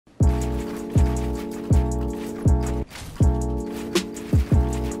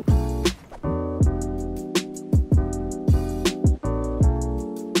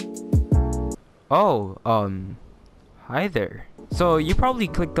Oh, hi there. So you probably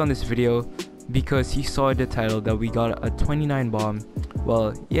clicked on this video because you saw the title that we got a 29 bomb.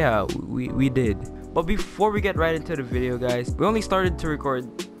 Well, yeah, we did. But before we get right into the video, guys, we only started to record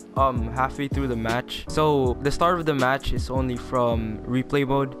halfway through the match. So the start of the match is only from replay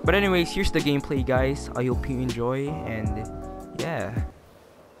mode. But anyways, here's the gameplay, guys. I hope you enjoy, and yeah.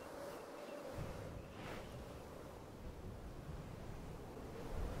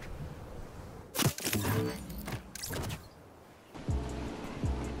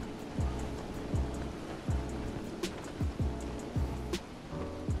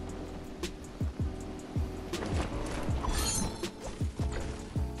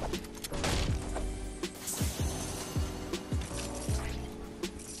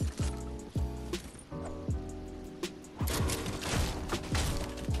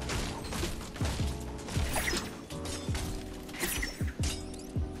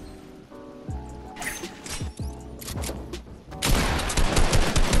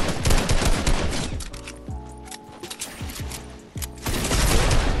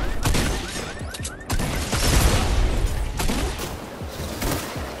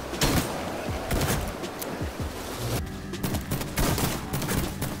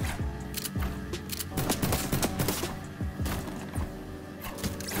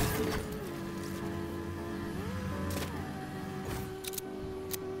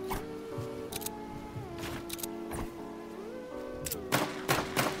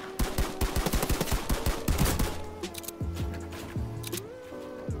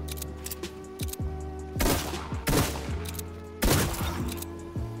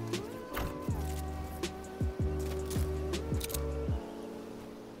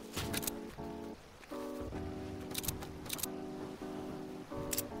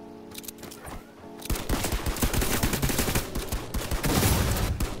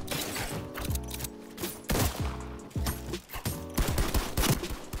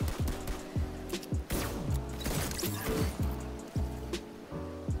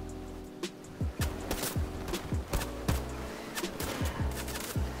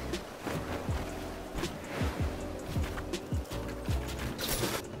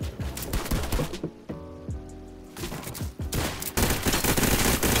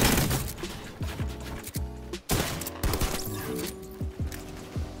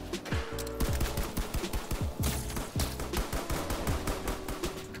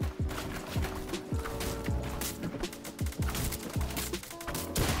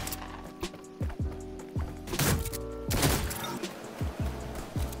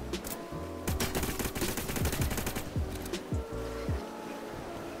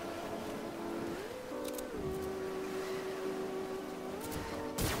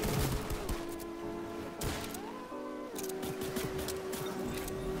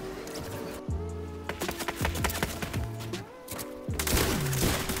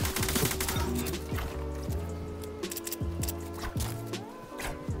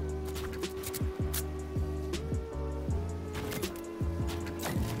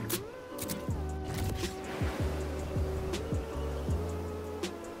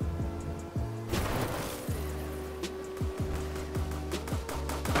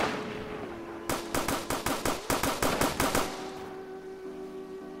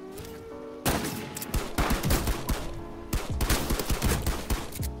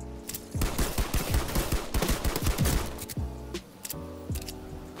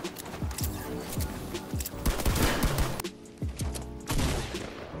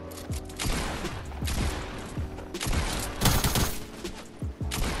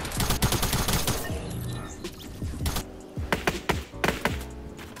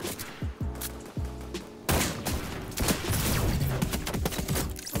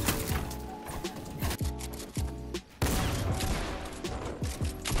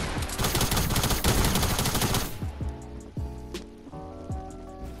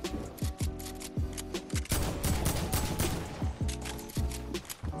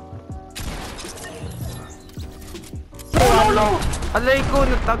 Alay ko,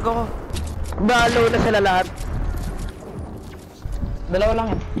 natag ako. Balo na sila lahat. Dalawa lang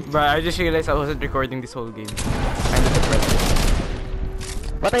yan. Bro, I just realized I wasn't recording this whole game. I'm depressed.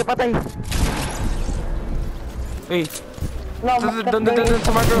 Patay. Hey. No, Doon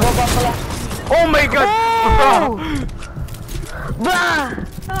sa marker. Oh my god! Oh! Ba!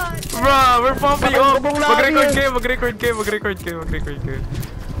 Bro, we're pumping up! Mag-record kayo.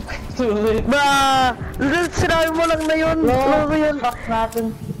 Ba! Sinabi mo lang na yun. Ano yun?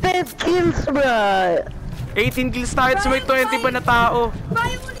 10 kills, ba! 18 kills tayo at may 20 ba na tao?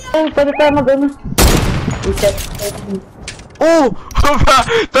 Pwede tayo mag-ano. Oh!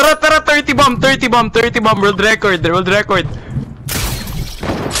 Tara, 30 bomb, world record. World Tara. record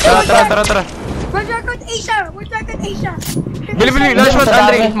Asia! Bili, launch pad,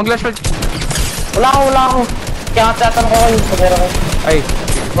 Andre, mag-launch pad. Wala ako. Kaya nga tatanong ko kayo, sabera ko. Ay,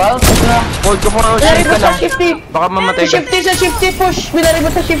 Well, push na. hold ko for hours, Binaribot ka sa lang. shifty. Baka mamatay ka. Shifty, push.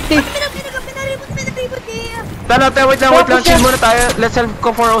 Binaribot sa shifty. Pinaribot kaya. Tala, wait lang, chill muna tayo. Let's help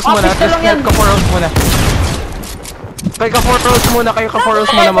ko for hours muna. Pistol lang yan. Kayo ka for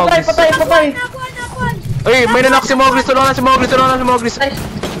hours muna, Mogris. Patay. Nakuan. Ay, may nanak si Mogris, tulungan na si Mogris. Nice.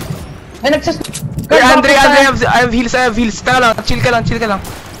 May nagsis... Hey, Andre, I have heals. Tara lang, chill ka lang.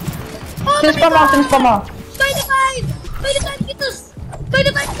 Sinis pa mo. 25 kitos.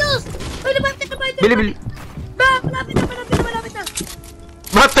 Bili. Bro, malapit na.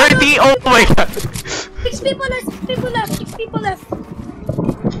 Ba, 30? Oh my god. 6 people left.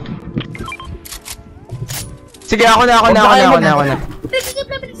 Sige, ako na.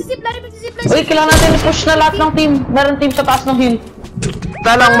 Nagsisip lang. Uy, kailangan natin i-push na lahat ng team. Meron team sa taas ng hill.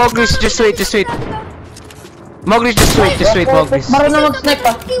 Talang, Mogris, just wait. Mogris, just wait, Mogris. Marunong mag-snipe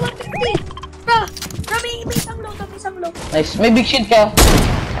pa. 150. Bro, may isang low. Nice, may big shield ka.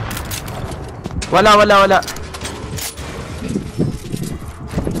 Wala.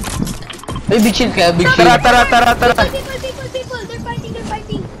 May big shield ka, big shield. Tara. People, they're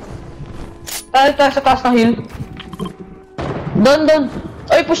fighting. Tayo sa taas ng hill. Doon.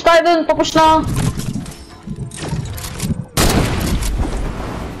 Ay, push tayo doon. Papush na.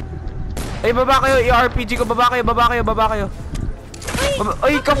 Ay, baba kayo. I-RPG ko. Baba kayo.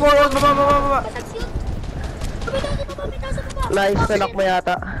 Ay, ka-4 hours. Baba. Nice, nanak mo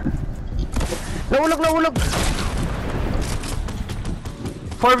yata. Nahulog.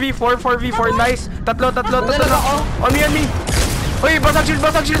 4v4, nice. Tatlo. On me. Uy, basag shield.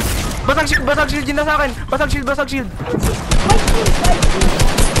 Yun na sa akin. Basag shield.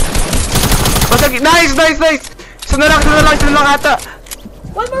 Nice. Isa na lang ata.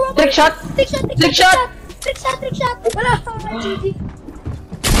 One more. Trick shot. Wala. GG.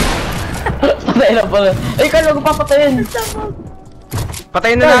 Patay na pala. Ay, kala ko papatayin.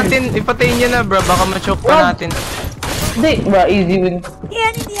 Patayin na natin. Ipatayin niya na, bro. Baka ma-choke pa natin. Hindi, ba, easy win. Hindi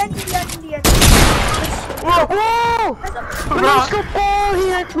yan. Whoa! Let's go for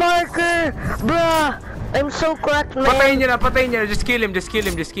hit marker! Bruh! I'm so cracked, man. Patayin niya na. Just kill him.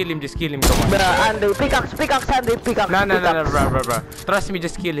 Come on. Bruh, Andy. Pickaxe, Andy. Pickaxe. No, bro. Trust me,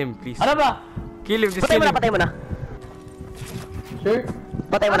 just kill him, please. Ano ba? Kill him, just kill him. Patay mo na. Sure?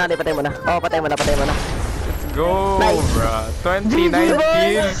 Patay mo na. Oh, patay mo na. Let's go, Nice. bro. 29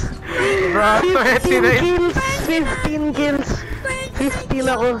 kills. Bro, 29 15 kills. 15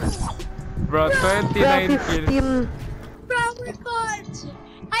 ako. Bro, 29 kills. 15. Bro, we're good.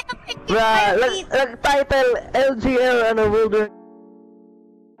 I have 15. Bruh, nag-title LGL, World War